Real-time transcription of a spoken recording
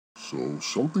So,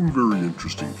 something very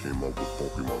interesting came up with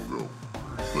Pokemon Go.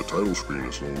 The title screen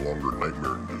is no longer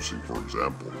nightmare-inducing, for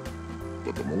example.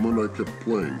 But the moment I kept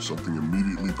playing, something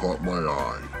immediately caught my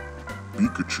eye.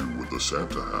 Pikachu with the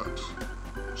Santa hat.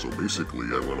 So basically,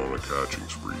 I went on a catching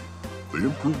spree. They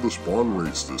improved the spawn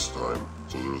rates this time,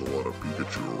 so there's a lot of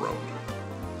Pikachu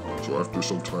around. So after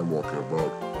some time walking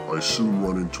about, I soon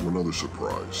run into another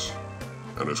surprise.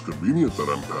 And it's convenient that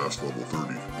I'm past level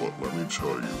 30, but let me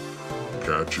tell you,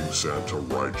 catching Santa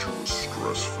Raichu was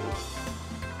stressful.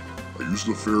 I used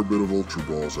a fair bit of Ultra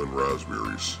Balls and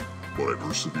Raspberries, but I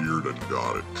persevered and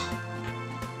got it.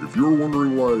 If you're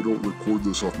wondering why I don't record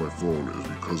this off my phone, it is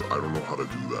because I don't know how to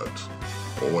do that.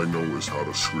 All I know is how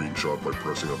to screenshot by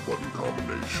pressing a button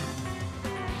combination.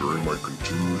 During my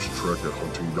continuous trek at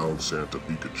hunting down Santa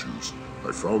Pikachus,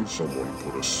 I found someone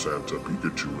put a Santa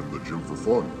Pikachu in the gym for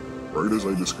fun, right as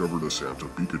I discovered a Santa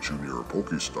Pikachu near a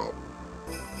Pokestop.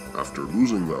 After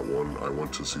losing that one, I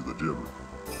went to see the gym.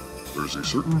 There's a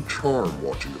certain charm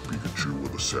watching a Pikachu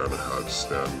with a Santa hat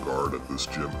stand guard at this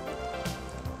gym.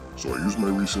 So I used my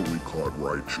recently caught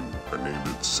Raichu and named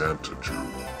it Santa-Chu.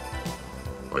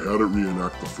 I had it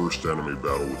reenact the first anime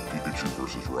battle with Pikachu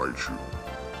versus Raichu.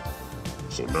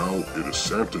 So now it is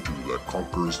Santa-Chu that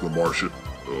conquers the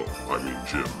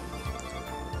gym.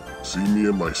 See me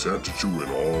and my Santa-Chu in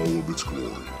all of its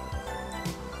glory.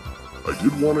 I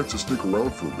did want it to stick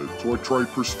around for a bit, so I tried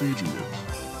prestiging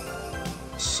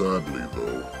it. Sadly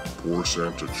though, poor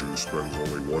Santa-Chu spends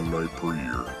only one night per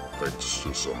year, thanks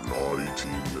to some naughty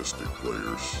Team Mystic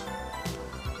players.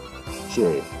 So,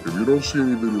 if you don't see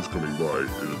any videos coming by,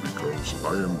 it is because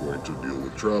I am going to deal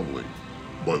with traveling.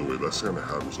 By the way, that Santa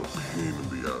hat was a pain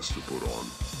in the ass to put on.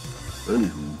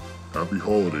 Anywho, happy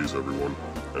holidays everyone,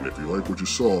 and if you like what you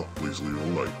saw, please leave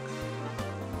a like.